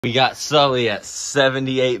We got Sully at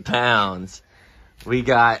 78 pounds. We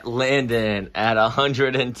got Landon at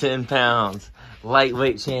 110 pounds.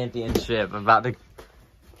 Lightweight championship about to...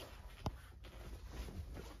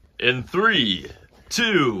 In 3,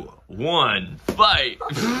 2, 1, fight!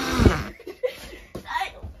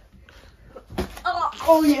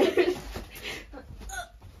 Oh, yeah.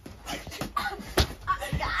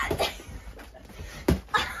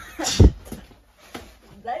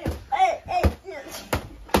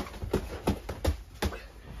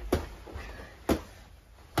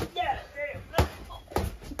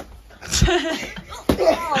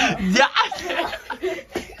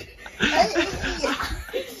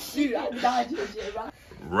 Dude, I died to shit, bro.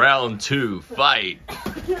 Round 2, fight!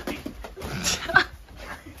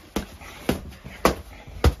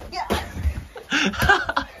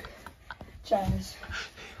 Trash.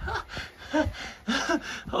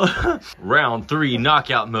 Round 3,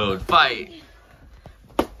 knockout mode, fight!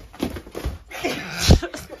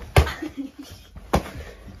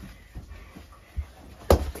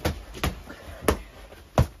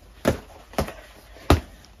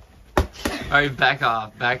 Alright, back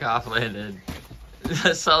off, Landon.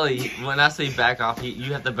 Sully, when I say back off,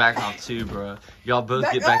 you have to back off too, bro. Y'all both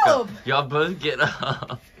get back up. Y'all both get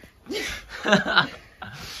up.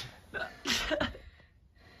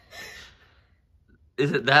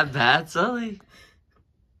 Is it that bad, Sully?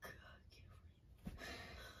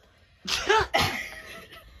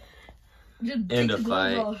 End of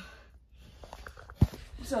fight.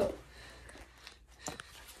 So.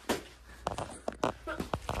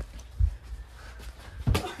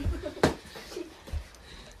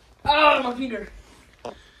 Oh, my finger.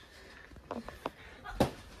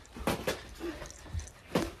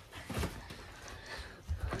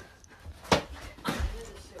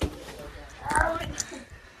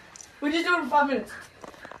 We're just doing it for 5 minutes.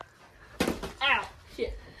 Ow,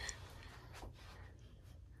 shit.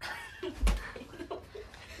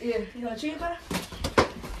 Yeah, you know, chicken butter?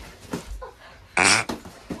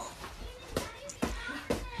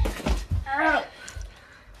 Ow.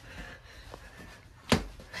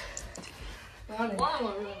 Why am I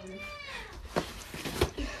running?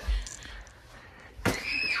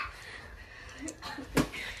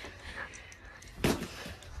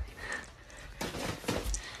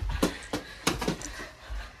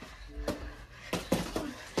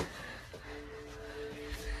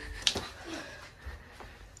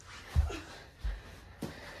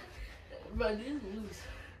 Bro, this is loose.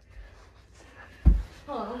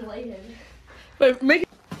 Oh, I'm lightheaded. Wait, make it.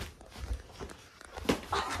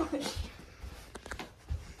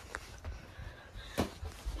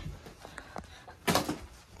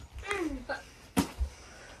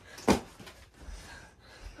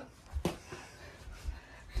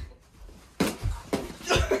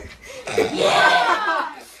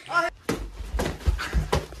 Yeah!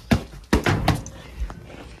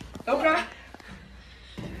 Don't cry.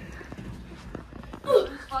 Who's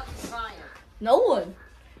fucking crying? No one.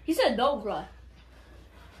 He said don't cry.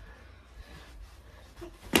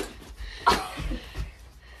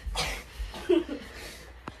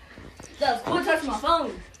 Quit touching my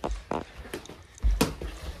phone.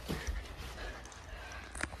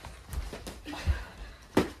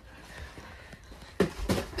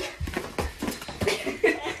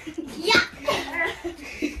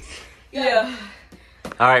 Yeah.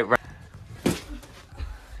 All right.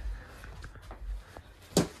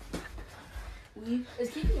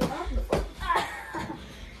 It's keeping you off the phone.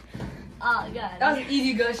 Oh, God. That was an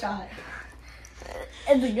easy good shot.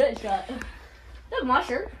 It's a good shot. That's my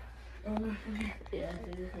shirt. Yeah,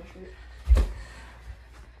 it is my shirt.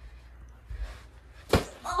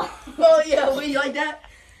 Oh, yeah. Wait, you like that?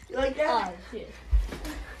 You like that? Oh, shit.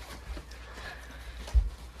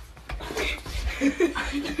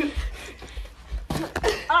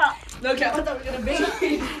 No cap, I thought we were gonna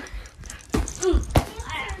beat.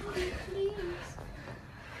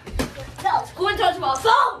 No, quit touching my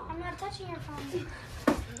phone! I'm not touching your phone.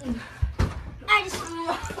 I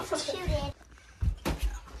just shoot it.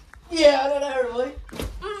 Yeah, I know that hurt, boy.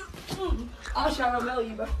 I was trying to mail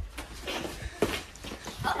you, bro.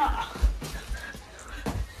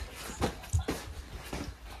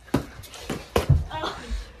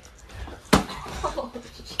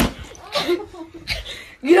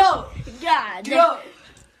 Get up! God. Get up!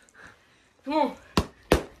 Come on.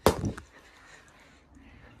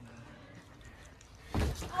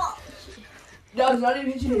 That was not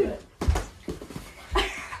even hit you yet.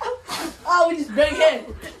 Oh, we just bang head.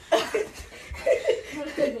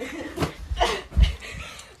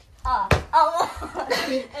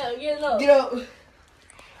 Get up. Get up.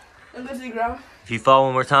 And go to the ground. If you fall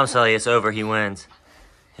one more time, Sully, it's over. He wins.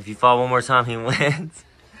 If you fall one more time, he wins.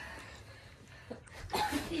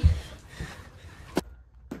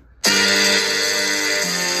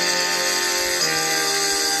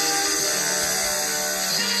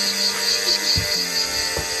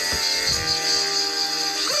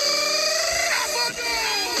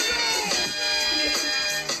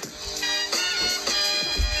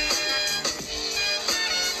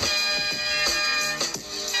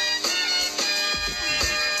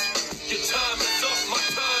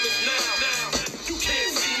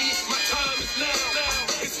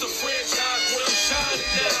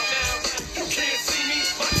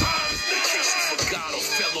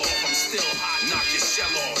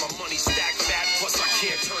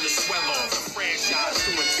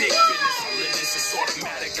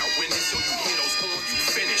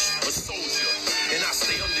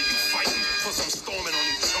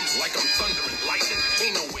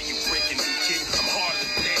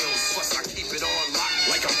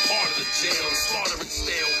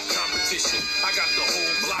 I got the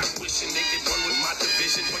whole block wishing they could run with my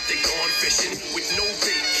division, but they gone fishing with no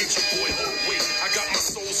bait. Get your boy whole weight. I got my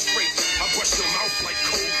soul straight. I brush your mouth like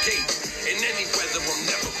Colgate. In any weather, I'm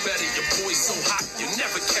never better. Your boy's so hot, you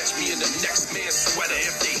never catch